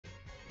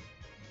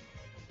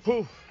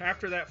Whew,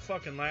 after that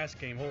fucking last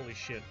game, holy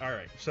shit.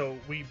 Alright, so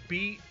we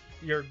beat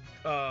your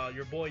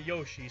boy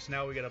Yoshi, so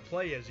now we gotta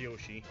play as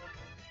Yoshi.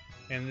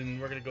 And then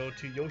we're gonna go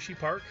to Yoshi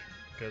Park,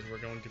 because we're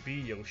going to be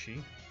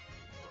Yoshi.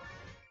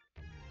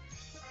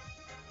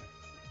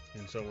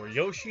 And so we're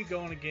Yoshi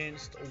going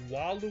against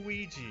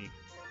Waluigi.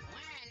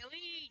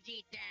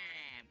 Waluigi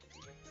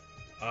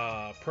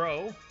time!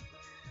 Pro.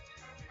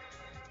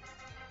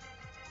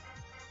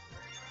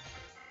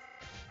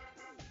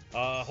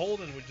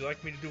 Holden, would you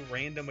like me to do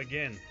random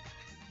again?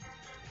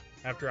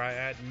 After I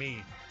add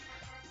me.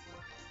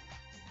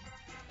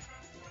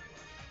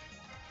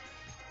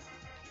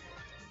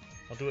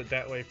 I'll do it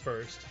that way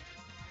first.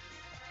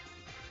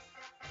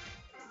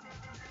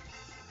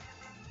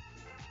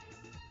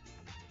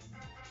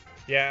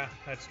 Yeah,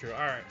 that's true.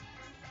 Alright.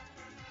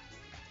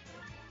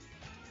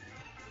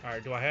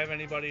 Alright, do I have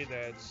anybody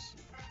that's...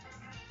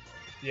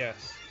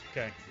 Yes.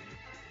 Okay.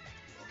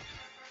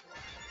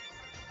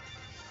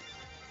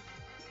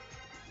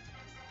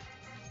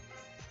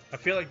 I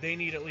feel like they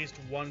need at least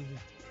one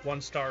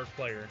star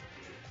player.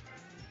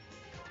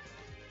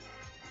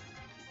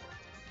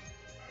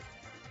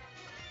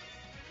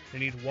 They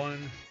need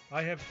one.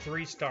 I have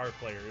 3 star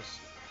players.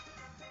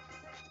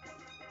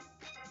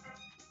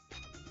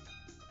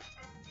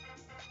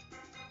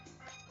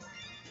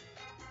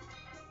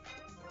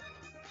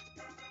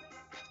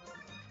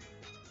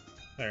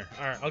 There.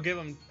 Alright, I'll give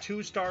them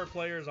 2 star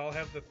players. I'll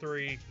have the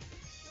 3.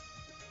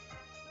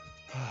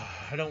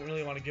 I don't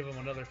really want to give him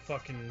another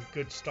fucking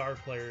good star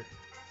player.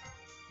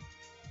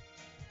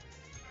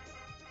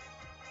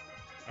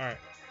 Alright.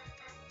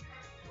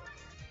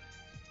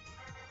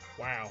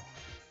 Wow.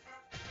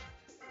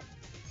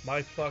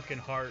 My fucking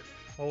heart.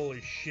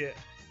 Holy shit.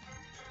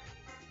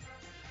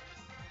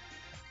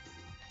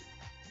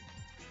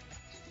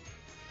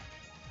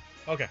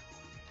 Okay.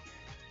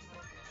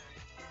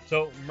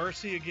 So,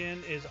 Mercy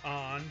again is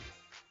on.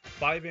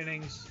 5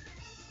 innings.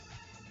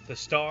 The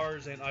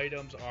stars and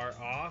items are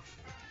off.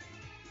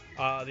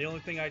 The only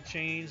thing I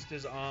changed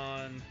is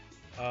on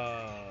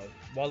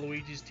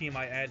Waluigi's team.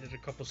 I added a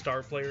couple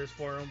star players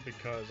for him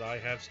because I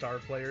have star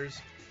players.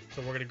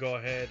 So we're going to go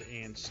ahead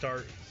and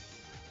start.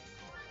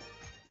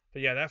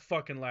 But yeah, that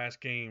fucking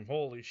last game.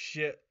 Holy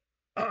shit.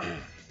 I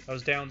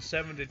was down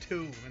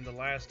 7-2 in the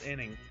last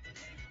inning.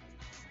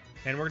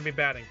 And we're going to be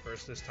batting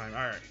first this time.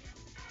 Alright.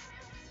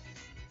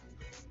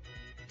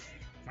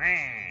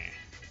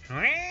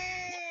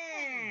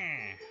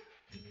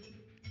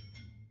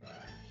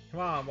 Come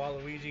on,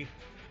 Waluigi.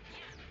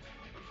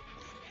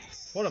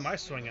 What am I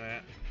swinging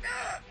at?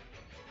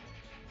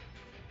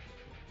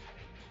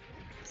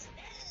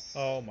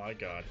 Oh my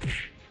god.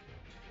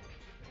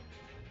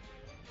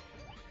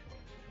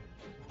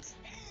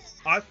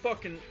 I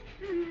fucking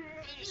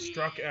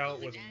struck out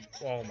with...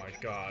 Oh my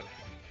god.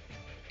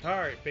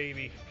 Alright,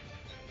 baby.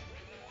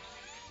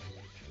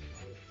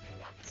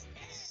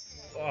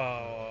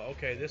 Oh,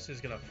 okay, this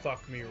is gonna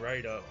fuck me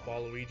right up,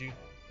 Waluigi.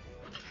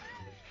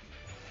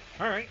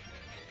 Alright,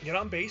 get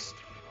on base.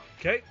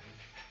 Okay.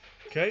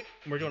 Okay,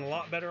 we're doing a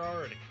lot better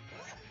already.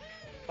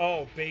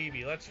 Oh,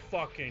 baby, let's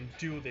fucking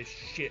do this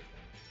shit.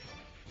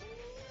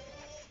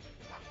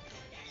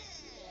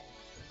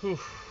 Whew.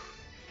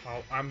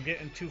 Oh, I'm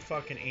getting too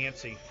fucking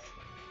antsy.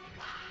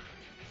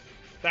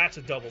 That's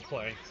a double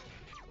play.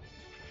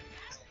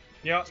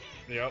 Yep,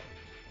 yep.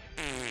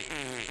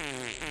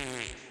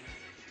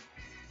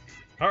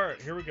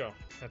 Alright, here we go.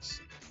 That's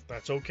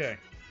okay.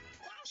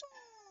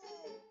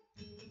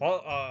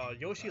 Well,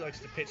 Yoshi likes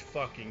to pitch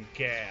fucking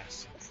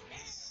gas.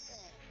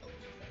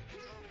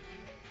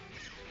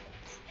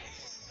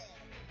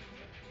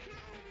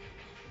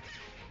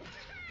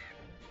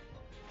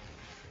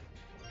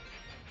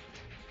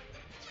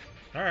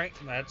 Alright,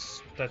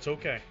 that's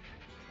okay.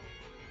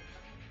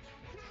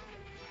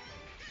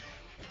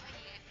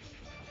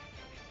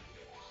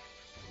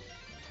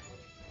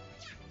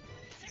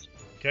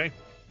 Okay.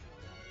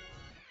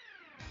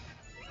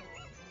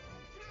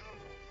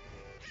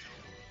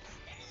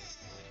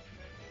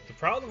 The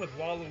problem with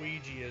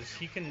Waluigi is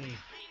he can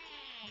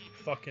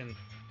fucking...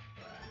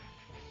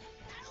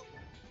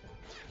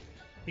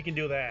 He can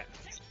do that.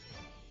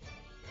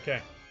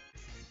 Okay.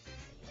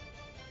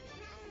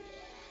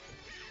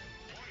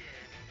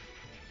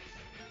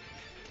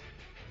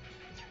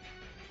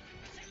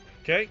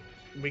 Okay,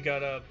 we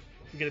gotta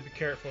be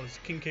careful. Is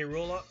King K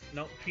roll up?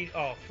 No,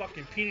 oh,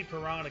 fucking Petey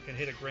Piranha can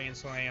hit a grand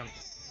slam.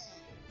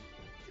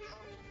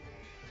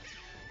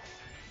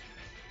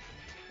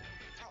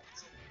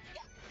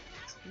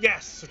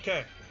 Yes,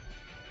 okay.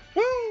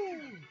 Woo!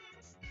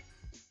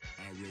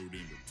 I rode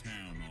into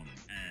town on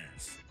an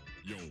ass.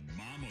 Yo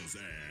mama's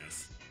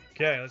ass.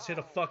 Okay, let's hit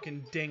a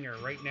fucking dinger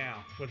right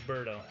now with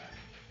Birdo.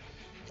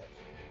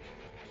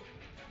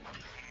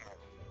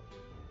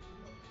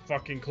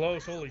 Fucking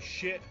close, holy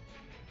shit.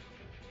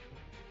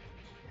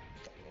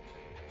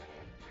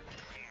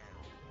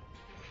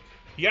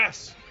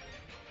 Yes!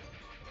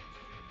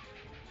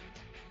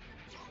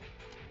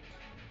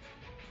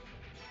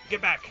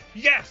 Get back!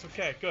 Yes!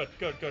 Okay, good,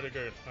 good, good,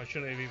 good. I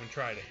shouldn't have even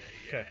tried it.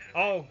 Okay.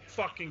 Oh,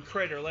 fucking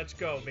critter, let's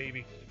go,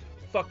 baby.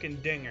 fucking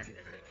dinger.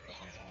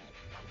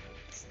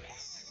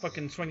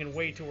 Fucking swinging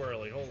way too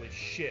early. Holy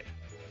shit.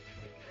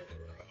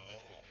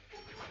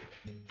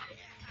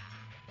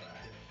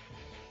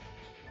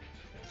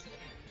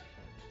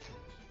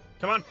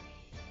 Come on.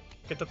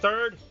 Get the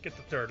third. Get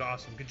the third.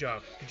 Awesome. Good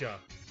job. Good job.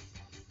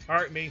 All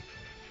right, me.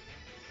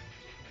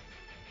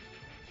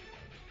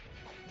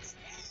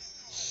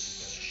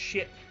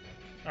 Shit.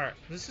 All right.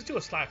 Let's just do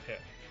a slap hit.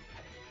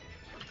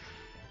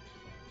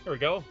 There we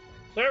go.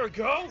 There we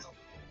go.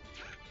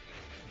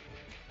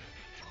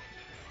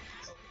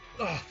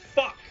 Oh,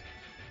 fuck.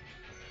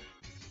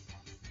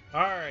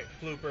 All right,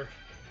 blooper.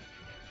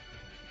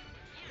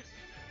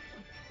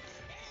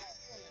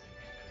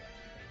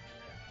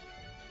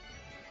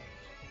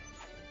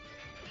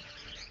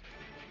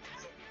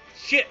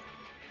 Shit.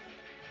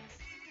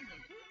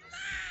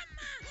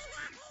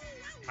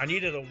 I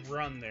needed a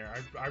run there.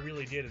 I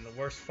really did in the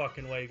worst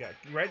fucking way. You got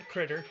red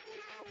critter.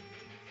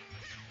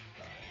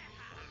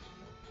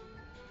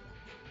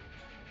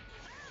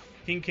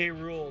 King K.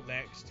 Rool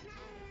next.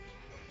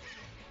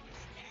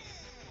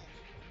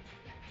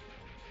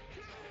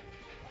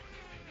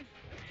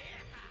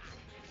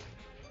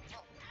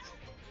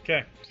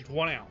 Okay, it's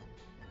one out.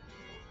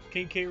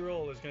 King K.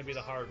 Rool is going to be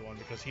the hard one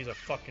because he's a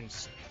fucking...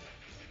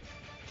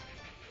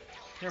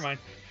 Never mind.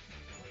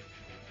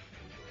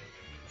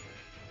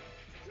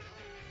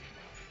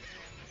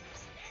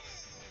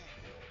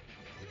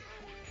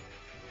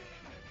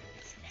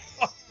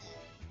 Oh.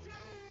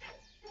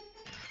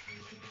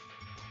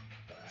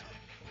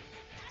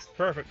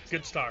 Perfect.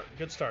 Good start.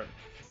 Good start.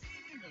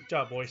 Good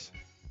job, boys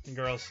and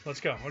girls.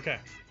 Let's go. Okay.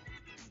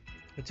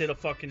 Let's hit a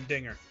fucking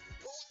dinger.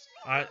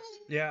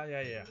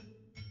 Yeah.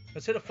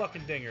 Let's hit a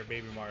fucking dinger,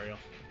 baby Mario.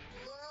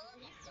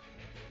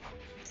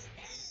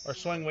 Or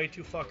swing way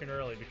too fucking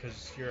early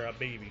because you're a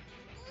baby.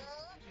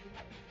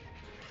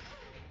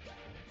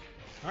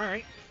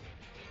 Alright.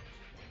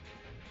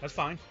 That's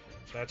fine.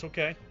 That's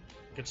okay.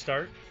 Good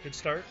start. Good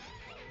start.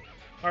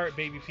 Alright,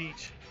 baby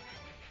Peach.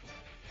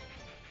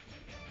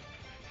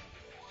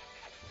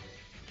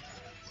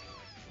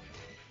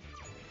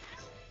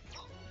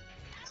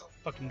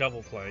 Fucking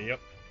double play, yep.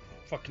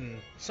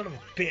 Fucking son of a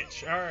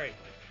bitch. Alright.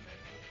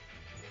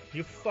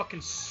 You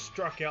fucking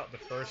struck out the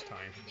first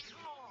time.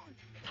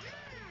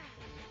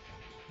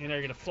 And now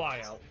you're gonna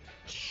fly out.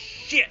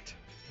 Shit!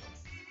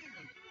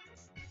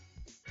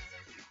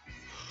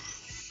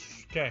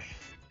 Okay.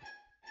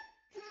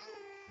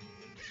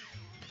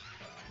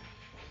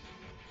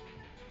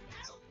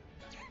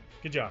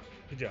 Good job.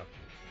 Good job.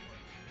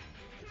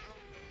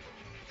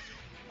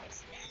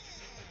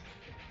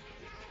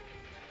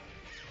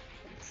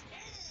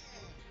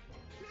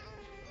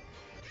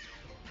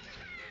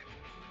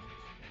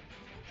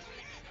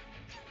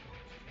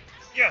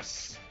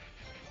 Yes!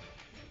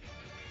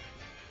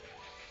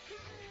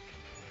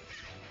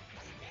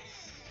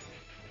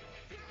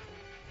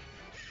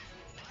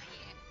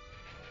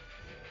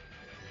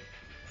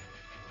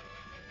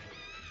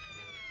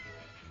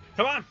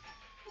 Come on!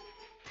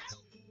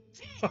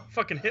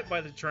 Fucking hit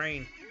by the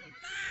train.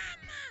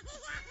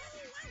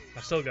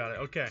 I still got it.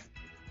 Okay.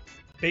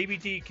 Baby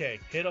DK,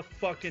 hit a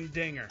fucking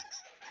dinger.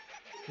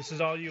 This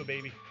is all you,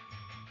 baby.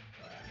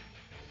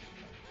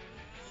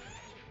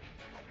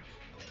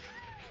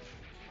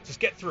 Just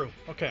get through.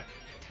 Okay.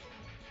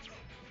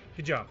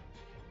 Good job.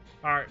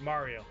 Alright,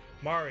 Mario.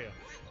 Mario.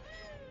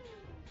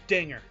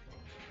 Dinger.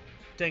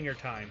 Dinger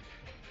time.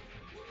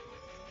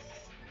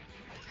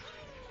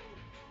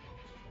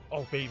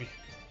 Oh, baby.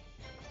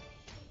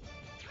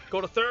 Go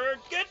to third.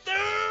 Get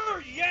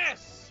there!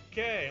 Yes!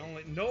 Okay,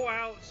 only no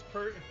outs.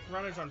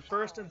 Runners on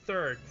first and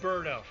third.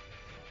 Birdo.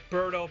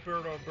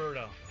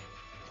 Birdo.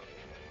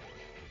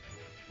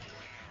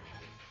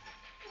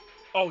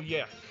 Oh,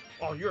 yeah.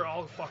 Oh, you're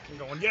all fucking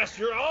going. Yes,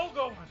 you're all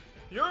going.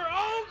 You're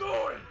all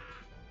going.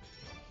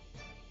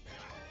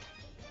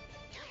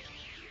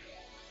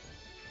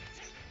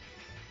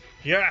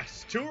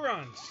 Yes, 2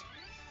 runs.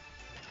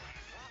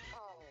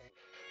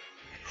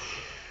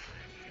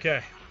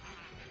 Okay.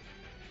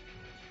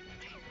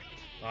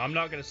 I'm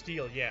not going to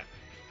steal yet.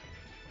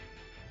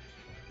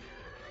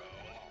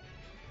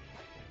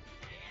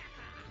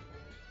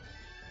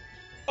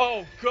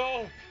 Oh,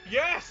 go.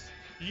 Yes.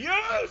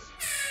 Yes.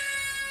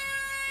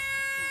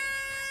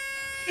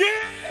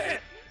 Yeah!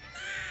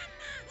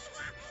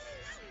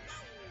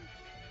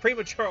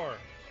 Premature.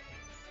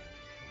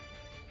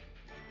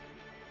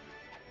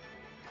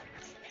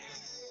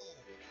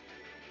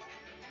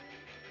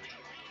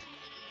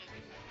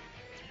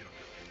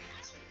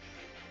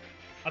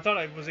 I thought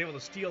I was able to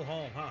steal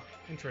home, huh?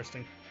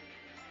 Interesting.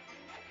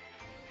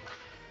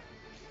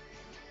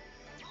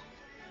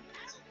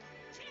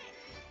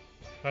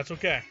 That's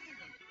okay.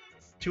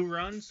 2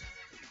 runs.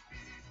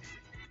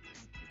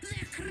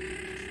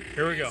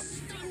 Here we go.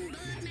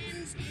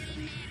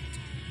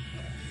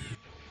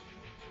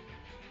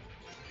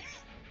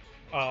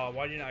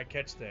 Why didn't I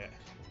catch that?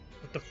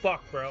 What the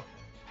fuck, bro?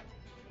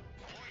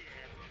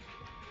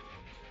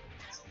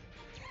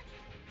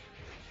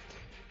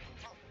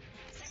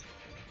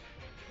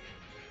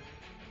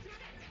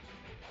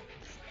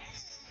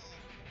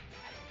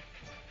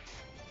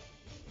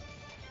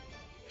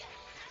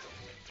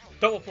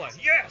 Double play.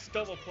 Yes,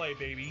 double play,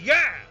 baby.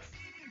 Yeah!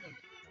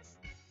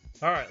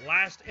 All right,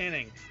 last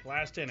inning.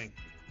 Last inning.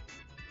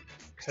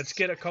 Let's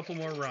get a couple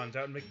more runs.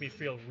 That would make me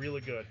feel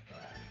really good.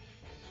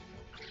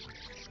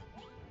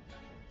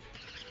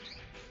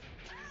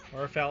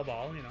 Or a foul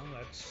ball, you know,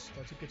 that's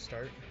a good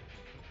start.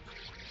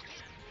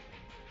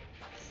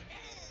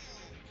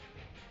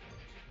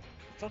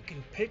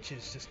 Fucking pitch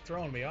is just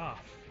throwing me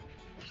off.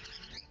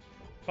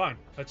 Fine,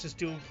 let's just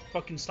do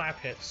fucking slap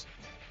hits.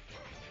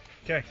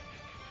 Okay,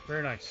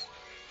 very nice.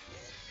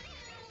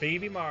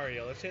 Baby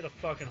Mario, let's hit a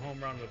fucking home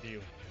run with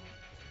you.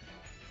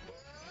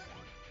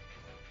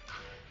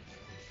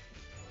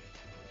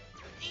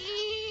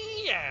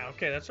 Yeah,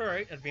 okay, that's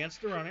alright. Advance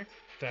the runner.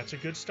 That's a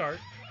good start.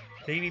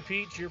 Baby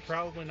Peach, you're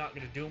probably not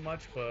going to do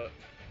much, but...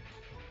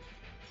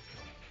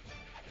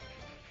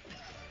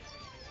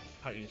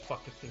 How do you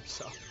fucking think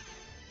so?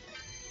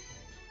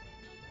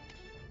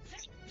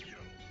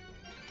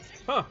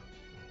 Huh.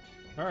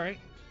 Alright.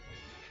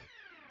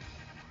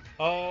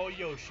 Oh,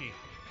 Yoshi.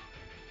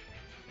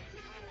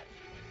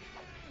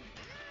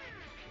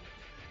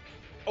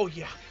 Oh,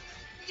 yeah.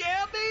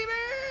 Yeah, baby!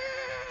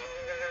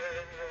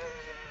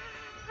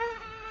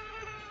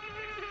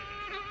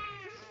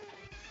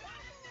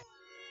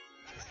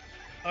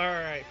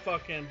 Alright,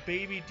 fucking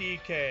baby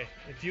DK.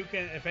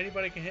 If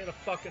anybody can hit a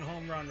fucking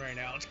home run right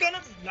now, it's gonna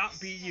not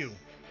be you.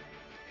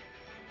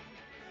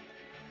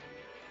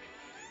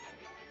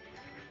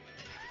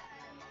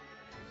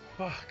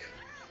 Fuck.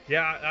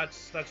 Yeah,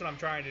 that's what I'm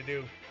trying to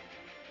do.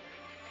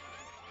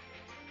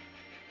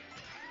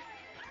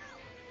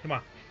 Come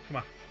on, come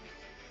on.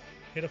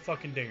 Hit a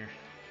fucking dinger.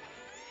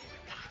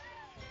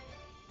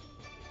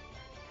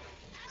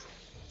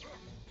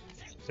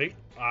 See?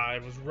 I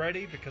was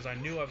ready because I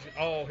knew I was...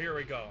 Oh, here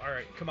we go.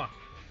 Alright, come on.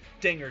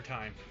 Dinger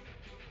time.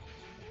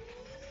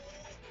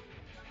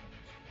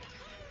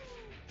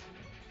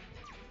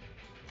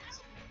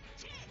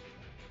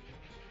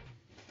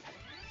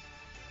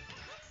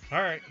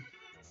 Alright.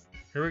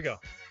 Here we go.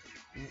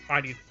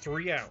 I need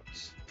 3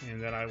 outs,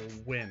 and then I will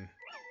win.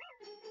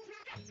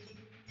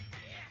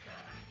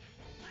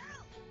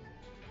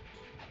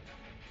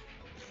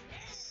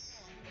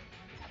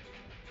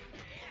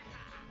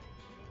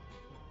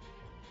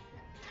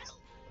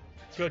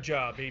 Good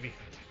job, baby.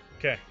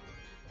 Okay.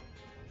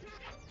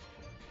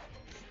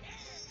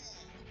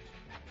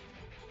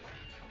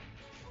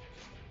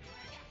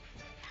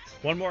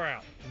 One more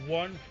out.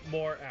 One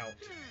more out.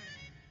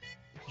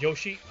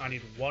 Yoshi, I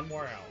need one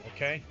more out,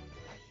 okay?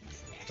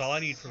 That's all I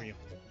need from you.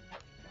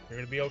 You're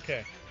gonna be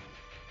okay.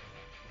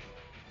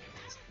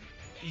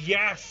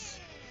 Yes!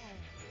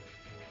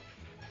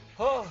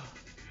 Oh!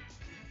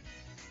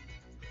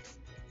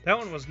 That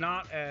one was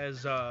not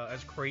as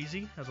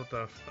crazy as what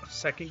the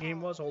second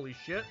game was. Holy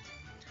shit.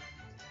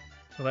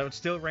 So that was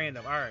still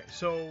random. Alright,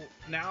 so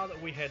now that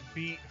we had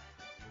beat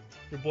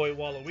your boy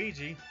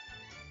Waluigi...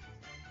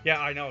 Yeah,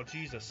 I know,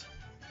 Jesus.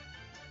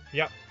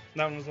 Yep,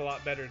 that one was a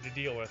lot better to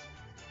deal with.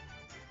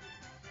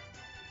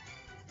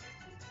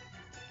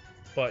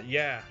 But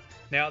yeah,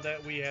 now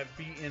that we have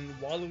beaten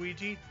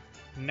Waluigi,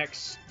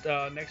 next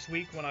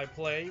week when I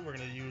play, we're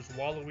going to use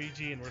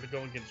Waluigi and we're going to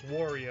go against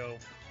Wario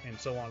and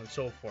so on and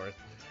so forth.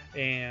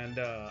 And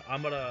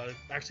I'm going to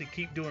actually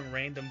keep doing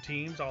random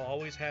teams. I'll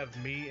always have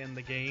me in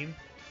the game,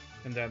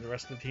 and then the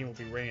rest of the team will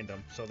be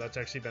random. So that's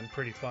actually been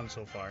pretty fun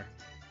so far.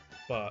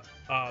 But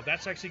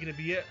that's actually going to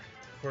be it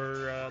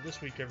for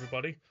this week,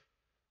 everybody.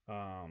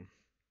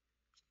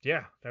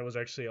 Yeah, that was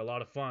actually a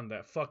lot of fun.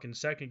 That fucking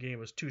second game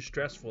was too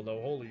stressful,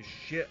 though. Holy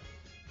shit.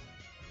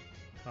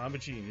 I'm a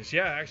genius.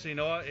 Yeah, actually, you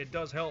know what? It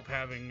does help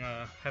having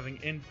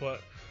input,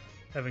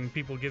 having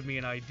people give me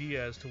an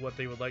idea as to what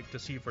they would like to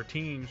see for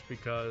teams,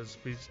 because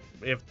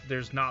if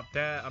there's not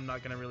that, I'm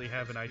not going to really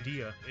have an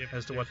idea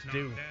as to what to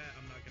do.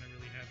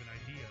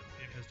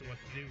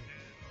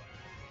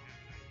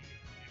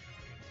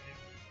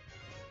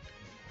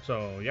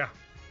 So, yeah.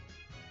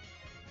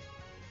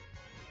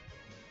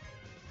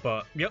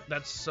 But, yep,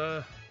 that's,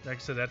 like I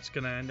said, that's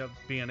going to end up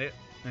being it.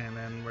 And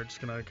then we're just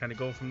going to kind of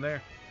go from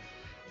there.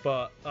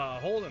 But,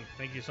 Holden,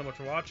 thank you so much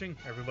for watching.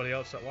 Everybody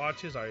else that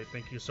watches, I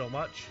thank you so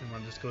much. And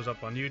when this goes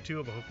up on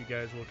YouTube, I hope you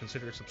guys will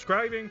consider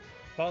subscribing,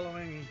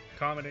 following,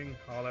 commenting,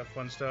 all that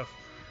fun stuff.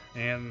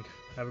 And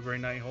have a great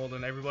night,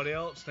 Holden. Everybody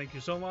else, thank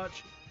you so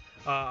much.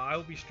 I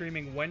will be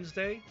streaming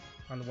Wednesday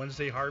on the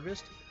Wednesday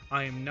Harvest.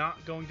 I am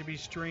not going to be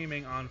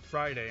streaming on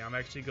Friday. I'm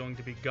actually going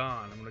to be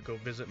gone. I'm going to go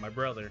visit my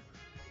brother.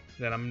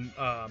 Then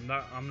I'm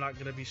not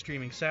going to be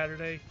streaming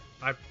Saturday.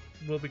 I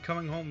will be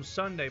coming home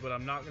Sunday, but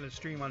I'm not going to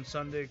stream on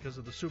Sunday because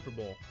of the Super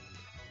Bowl.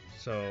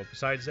 So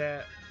besides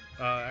that,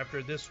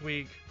 after this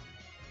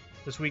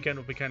weekend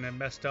will be kind of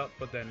messed up,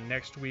 but then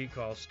next week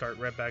I'll start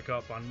right back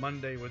up on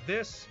Monday with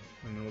this,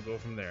 and then we'll go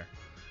from there.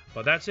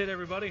 But that's it,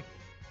 everybody.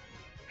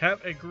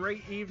 Have a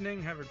great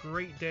evening. Have a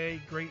great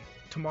day. Great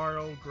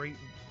tomorrow. Great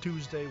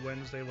Tuesday,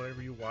 Wednesday,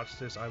 whatever you watch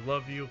this. I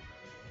love you.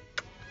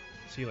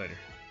 See you later.